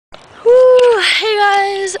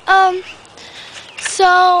guys.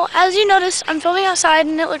 So as you noticed, I'm filming outside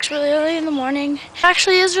and it looks really early in the morning. It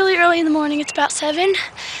actually is really early in the morning. It's about 7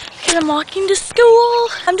 because I'm walking to school.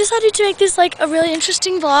 I'm decided to make this like a really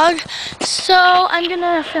interesting vlog. So I'm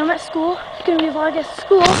gonna film at school. It's gonna be a vlog at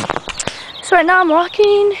school. So right now I'm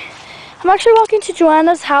actually walking to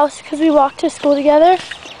Joanna's house because we walked to school together.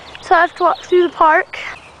 So I have to walk through the park.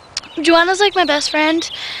 Joanna's like my best friend.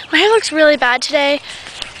 My hair looks really bad today.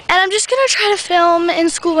 And I'm just gonna try to film in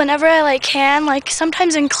school whenever I can. Like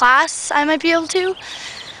sometimes in class I might be able to.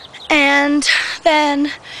 And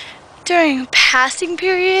then during passing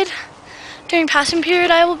period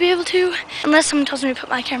I will be able to. Unless someone tells me to put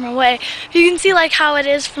my camera away. You can see like how it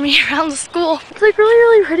is for me around the school. It's like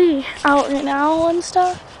really pretty out right now and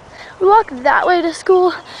stuff. We walk that way to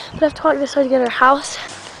school, but I have to walk this way to get to our house.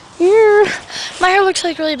 Yeah. My hair looks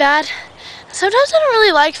like really bad. Sometimes I don't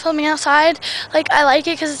really like filming outside. Like I like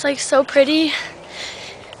it because it's like so pretty.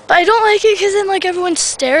 But I don't like it because then like everyone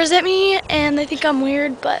stares at me and they think I'm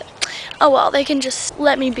weird, but oh well, they can just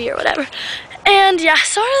let me be or whatever. And yeah,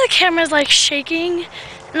 sorry the camera's like shaking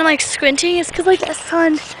and I'm like squinting. It's because like the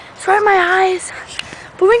sun is right in my eyes.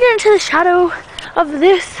 But when we get into the shadow of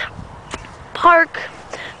this park,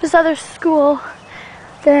 this other school,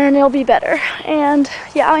 then it'll be better. And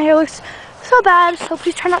yeah, my hair looks so bad, so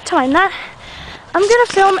please try not to mind that. I'm gonna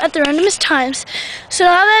film at the randomest times. So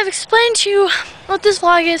now that I've explained to you what this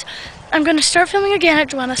vlog is, I'm gonna start filming again at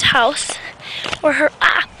Joanna's house, or her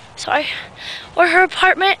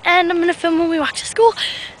apartment, and I'm gonna film when we walk to school.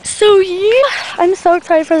 So yeah, I'm so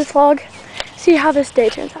excited for this vlog. See how this day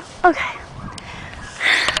turns out. Okay.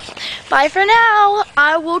 Bye for now.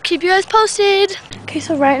 I will keep you guys posted. Okay,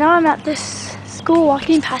 so right now I'm at this school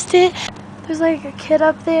walking past it. There's like a kid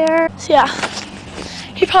up there. So yeah.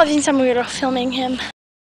 He probably thinks I'm weird filming him.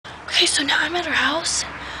 Okay, so now I'm at her house.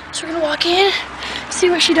 So we're gonna walk in, see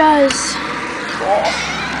what she does.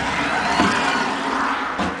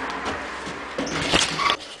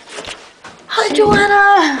 Hi,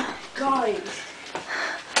 Joanna. Guys.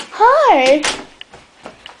 Hi.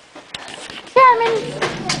 Yeah, I'm in.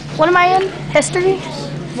 What am I in? History?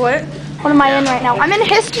 What? What am I in right now? I'm in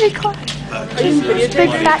history class. Are you videotaping?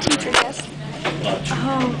 Big fat teacher, yes. Oh.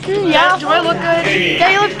 Yeah. Do I look good? Yeah,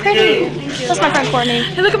 you look pretty. That's my friend Courtney.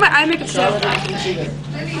 Hey, look at my eye makeup stuff.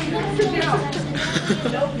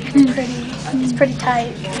 It's pretty. It's pretty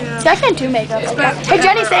tight. Yeah. See, I can't do makeup like that. Hey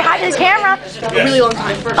Jenny, say hi to the camera. A really long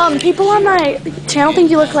time. People on my channel think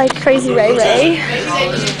you look like Crazy Ray Ray. I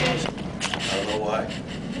don't know why.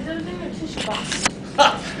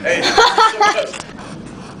 Hey,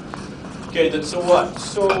 okay, then so what?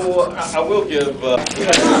 So I will give.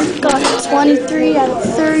 Got 23 out of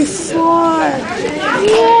 34.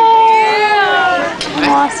 Yeah!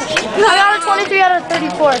 Awesome. I got a 23 out of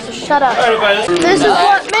 34, so shut up. This is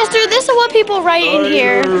what, Mister, this is what people write in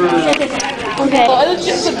here. Okay. I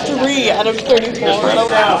just get a 3 out of 34.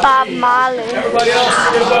 Bob Marley.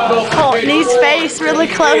 Courtney's face really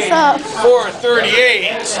close up.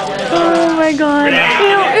 438. Oh my god. Ew,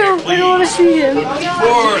 I don't want to see him.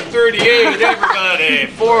 438, everybody.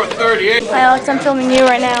 438. Hi Alex, I'm filming you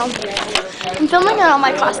right now. I'm filming in all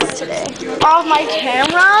my classes today. Off my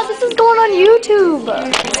camera? This is going on YouTube.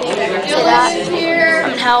 See that?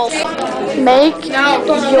 I'm help. Make your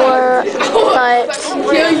butt.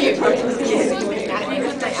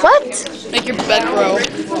 What? Make your bed grow.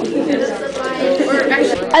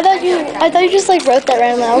 I thought you just like wrote that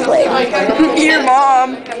randomly. I was like, Your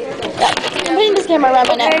mom. I'm putting this camera around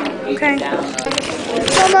my neck. Okay.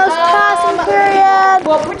 It's almost passing period.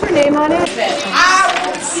 Well, put your name on it.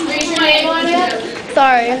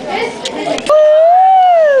 Sorry. Woo!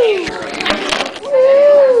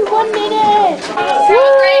 Woo! 1 minute. Woo!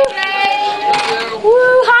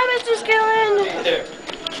 Woo! Hi, Mr. Skillen.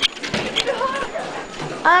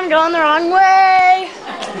 I'm going the wrong way.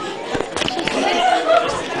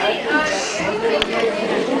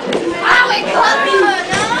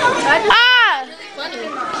 Ah!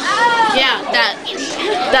 Yeah,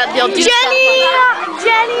 that they'll do. Jenny,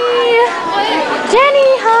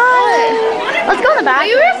 hi. Let's go in the back.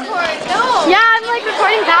 You record? No. Yeah, I'm like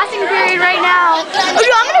recording passing period right now. Oh,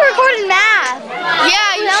 dude, I'm gonna record in math.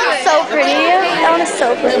 Yeah, you That should. one's so pretty. That one is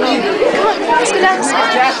so pretty. Come on, let's go down this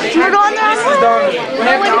way. We're going the wrong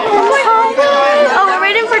way. Oh, we're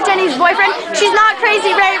waiting for Jenny's boyfriend. She's not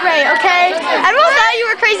Crazy Ray Ray, okay? Everyone thought you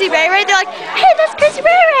were Crazy Ray Ray. They're like, hey, that's Crazy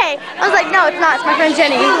Ray Ray. I was like, no, it's not. It's my friend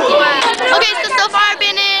Jenny. Okay, so far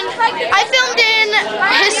I filmed in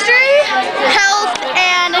history, health,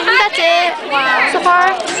 and I think that's it so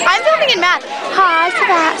far. I'm filming in math. Hi,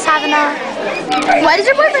 Savannah. Why does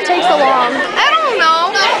your boyfriend take so long? I don't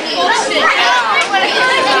know.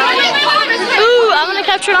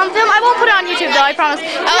 I promise.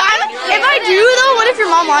 If I do though, what if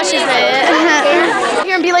your mom watches it?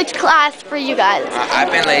 Here and be late to class for you guys.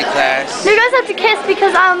 I've been late class. You guys have to kiss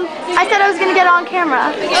because I said I was gonna get it on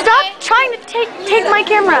camera. Stop trying to take my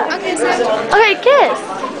camera. Okay, kiss.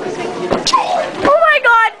 Oh my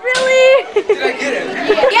God, really? Did I get it?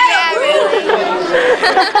 Yeah, really.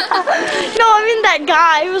 No, I mean that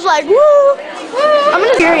guy who was like, woo. I'm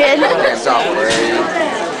gonna period. That's all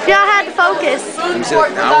right. Yeah, I had to focus. I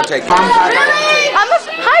won't take Really?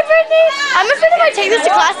 Hi, Brittany. I'm afraid if I take this to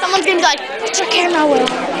class, someone's gonna be like, put your camera away.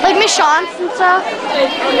 Like Miss Sean and stuff.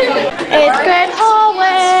 8th grade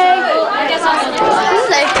hallway. This is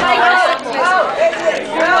 8th grade.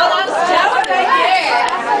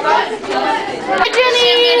 Hi,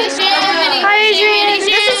 Jenny. Hi, Adrian.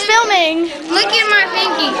 This is filming. Look at my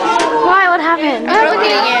pinky. Why? What happened? Look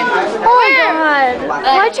again. Oh my God.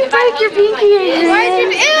 Why'd you break your pinky,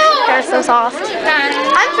 Adrian? You're so soft.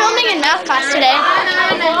 I'm filming in math class today.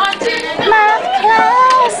 Math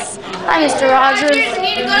class. Hi, Mr. Rogers. You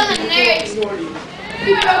need to go to the next.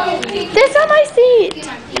 This on my seat.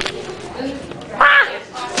 Ah!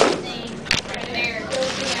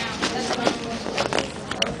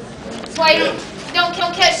 That's why you don't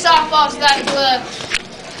catch softballs without a glove.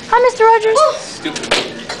 Hi, Mr. Rogers.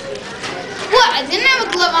 What? I didn't have a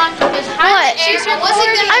glove on because What?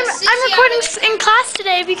 I'm I'm recording in class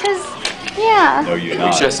today because, yeah. No, you're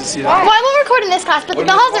not. Just to see Well, I will record in this class, but the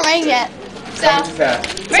bell hasn't rang yet. So, Too fast.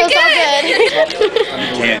 so it's all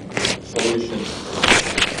good.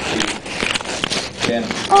 Solution.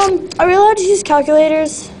 Are we allowed to use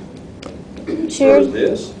calculators? Sure.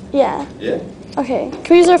 This? Yeah. Yeah. Okay. Can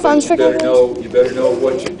we use our phones for calculators? You better know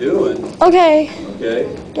what you're doing, Okay. okay?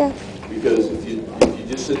 Yeah. Because if you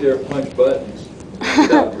just sit there and punch buttons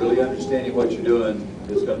without really understanding what you're doing,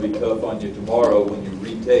 it's going to be tough on you tomorrow when you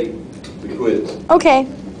retake the quiz. Okay.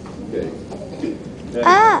 Okay.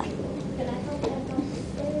 Ah.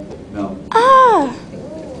 No. Ah.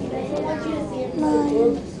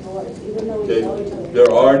 Okay.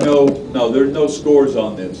 There's no scores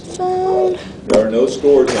on this. Phone. There are no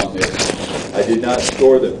scores on this. I did not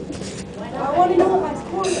score them. I want to know what my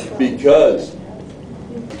scores are. Because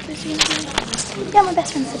Yeah, my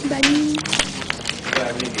best friend's sitting by me.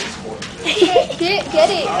 Get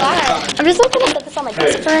it. Bye. I'm just looking at this on my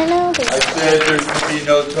desk right now. I said there's going to be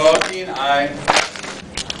no talking.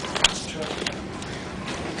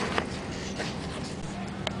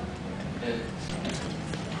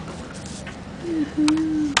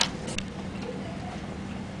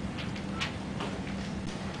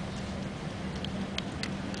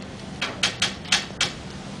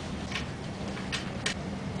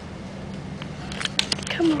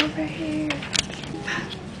 Come over here.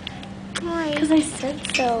 Why? Because I said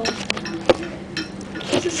so.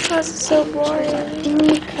 This class is so boring.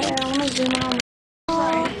 Okay, I want to zoom out.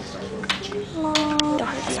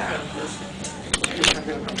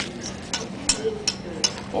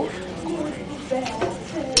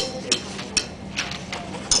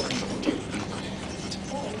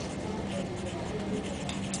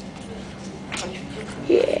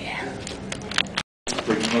 Yeah.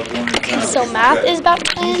 So math is about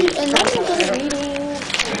to end, and then we go to reading.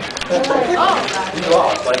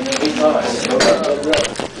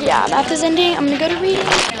 Yeah, math is ending. I'm gonna go to reading.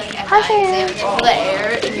 Hi, Farron. The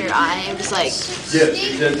air in your eye. I'm just like. Yes,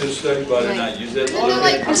 use that to study, but not use that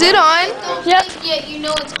to Is it on? Yep. Yeah, you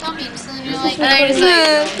know it's coming. So then you're like. Hi,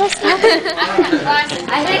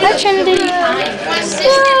 Trinity.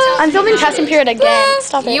 I'm filming passing period again.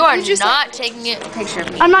 Stop it. You are not taking a picture of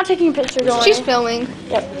me. I'm not taking a picture. Don't She's worry. filming.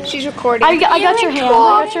 Yep. She's recording. I got your hand. I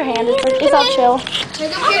got your hand. It's all chill.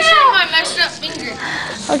 Take a picture of my messed up finger.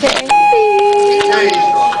 Okay.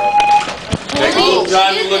 Take a little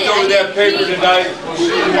time to look over that paper tonight. We'll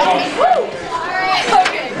see you tomorrow.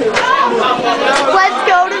 Let's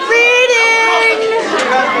go to reading.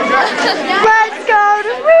 Let's go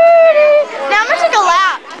to reading. Now I'm gonna take a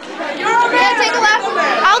lap. Yeah, take a lap.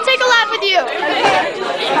 I'll take a lap with you.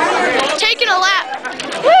 Taking a lap.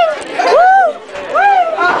 Woo! Woo! Woo!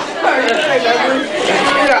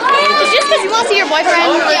 Is this because you want to see your boyfriend? I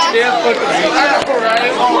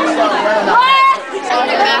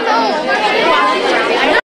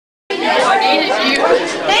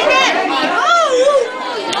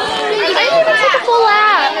didn't even take a full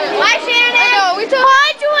lap. Hi, Shannon. Hi,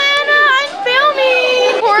 Joanna. I'm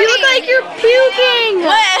filming. You look like you're puking.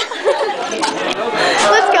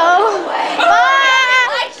 Let's go. Bye.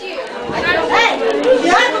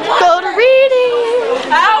 Go to reading.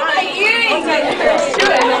 Ow, my earrings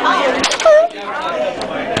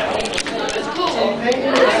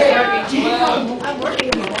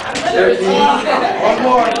One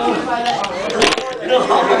more.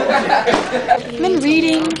 I'm in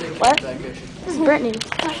reading. What? This is Brittany.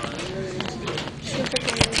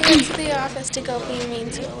 Go to the office to go be mean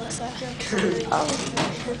to Alyssa. Oh.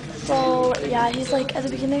 Well, yeah, he's like at the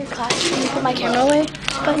beginning of class, he's gonna put my camera away.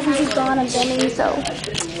 But since he's gone, I'm filming, so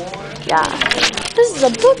yeah. This is a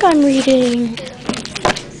book I'm reading.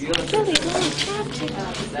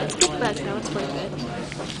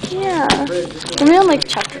 Yeah. I'm on like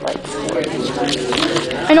chapter like 4.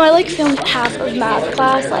 I know I like filmed half of math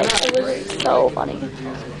class, like it was so funny.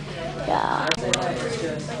 Yeah.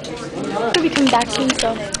 I'm gonna be coming back soon, so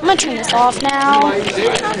I'm gonna turn this off now.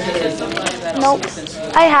 Nope.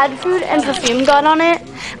 I had food and perfume got on it.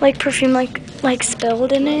 Like perfume like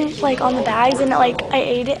spilled in it, like on the bags, and like I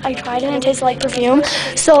ate it. I tried it and it tasted like perfume.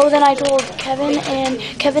 So then I told Kevin and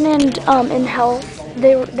in health,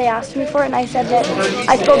 they asked me for it, and I said that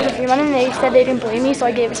I spilled perfume on it, and they said they didn't believe me, so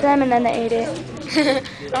I gave it to them, and then they ate it.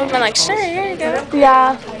 I was like, sure, here you go.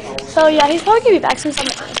 Yeah. So yeah, he's probably gonna be back soon.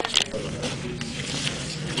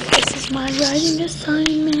 This is my writing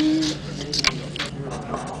assignment.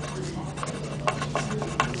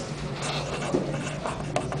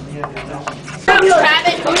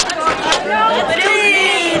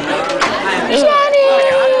 Jenny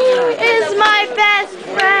is my best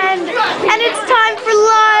friend, and it's time for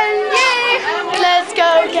lunch. Let's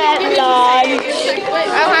go get lunch.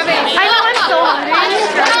 I know I'm so hungry.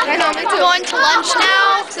 I'm going to lunch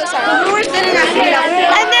now. So sorry.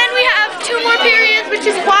 And then we have 2 more periods, which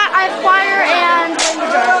is I have choir and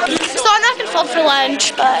so I'm not gonna film for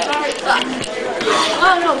lunch, but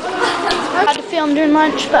I had to film during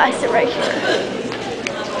lunch, but I sit right here.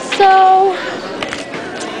 So,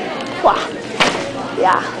 wow,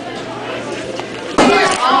 yeah.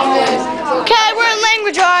 Okay, we're in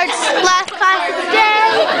language arts. Last class of the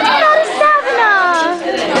day. How's Savannah?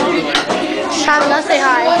 Savannah, say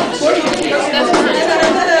hi.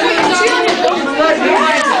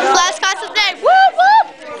 Last class of the day. Whoop, whoop.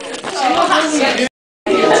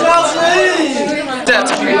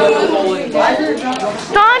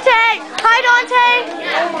 Dante! Hi, Dante!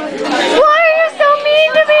 Why are you so mean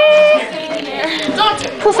to me?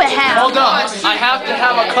 Poof it half. Hold on. I have to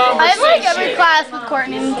have a conversation. I have like every class with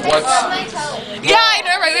Courtney. What? Yeah, I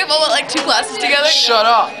know, right? We have all like 2 classes together. Shut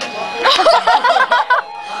up.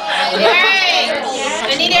 Hey,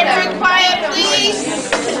 I need everyone quiet, please.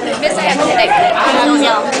 Miss, I have a headache. Don't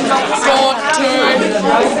yell.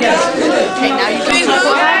 Okay, now you please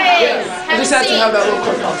quiet. I just have to have that little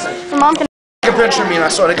quick conversation. Your mom can. Take a picture of me and I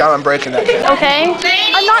swear to God I'm breaking that. Okay?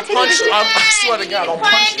 I'm not taking Punch, I swear to God I'll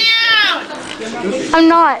punch you. I'm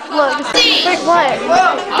not. Look. Break what?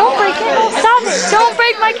 Don't break it. Oh, stop it. Don't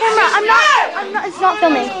break my camera. I'm not. It's not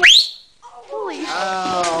filming. Holy.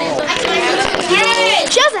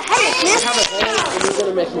 She has a headache, miss. You're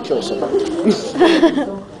gonna make me kill somebody.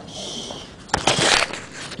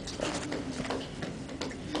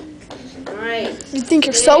 You think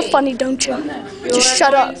you're so funny, don't you? Just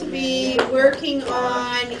shut up. To be working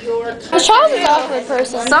on your. Charles is an awkward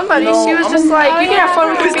person. Somebody, she was just like, you can have fun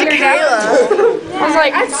with Mr. Kayla. I was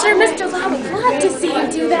like, I'm sure Mr. Loud would love to see you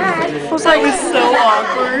do that. I was like, it's so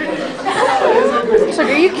awkward. She's like,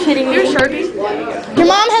 are you kidding me? You're Sharpie? Your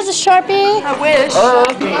mom has a Sharpie. I wish.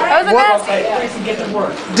 I was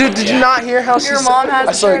a Dude, did you not hear how she mom has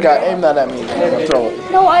I swear to God, aim that at me. I'm gonna throw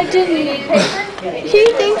it. No, I didn't.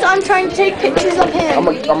 He thinks I'm trying to take pictures of him. I'm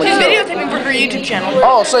gonna She's kill it. videotaping for her YouTube channel.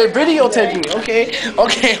 Oh, so you're videotaping me. Okay.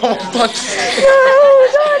 Okay, I'm gonna punch you. No,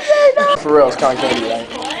 don't say no. For real, it's kind of candy, right?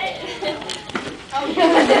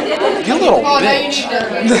 You little bitch.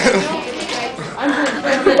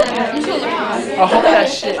 I hope that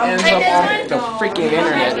shit ends up on the freaking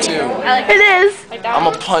internet too. It is. I'm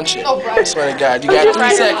gonna punch it. I swear to God. You got 3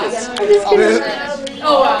 seconds.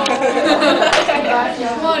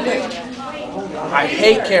 I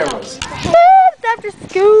hate cameras. It's after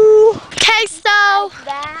school. Okay, so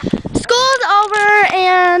school's over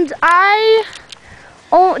and I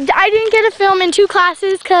didn't get a film in 2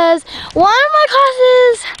 classes because one of my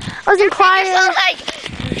classes was in choir.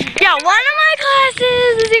 Yeah, one of my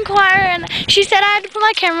classes is in choir, and she said I had to put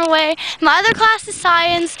my camera away. My other class is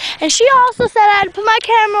science, and she also said I had to put my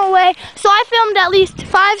camera away. So I filmed at least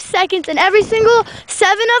 5 seconds in every single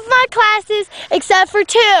 7 of my classes except for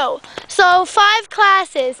 2. So 5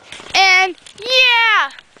 classes, and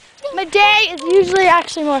yeah! My day is usually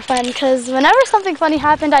actually more fun because whenever something funny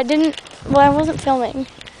happened, I wasn't filming.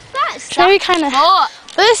 So maybe kind of, but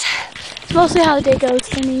this is mostly how the day goes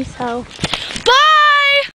for me, so bye!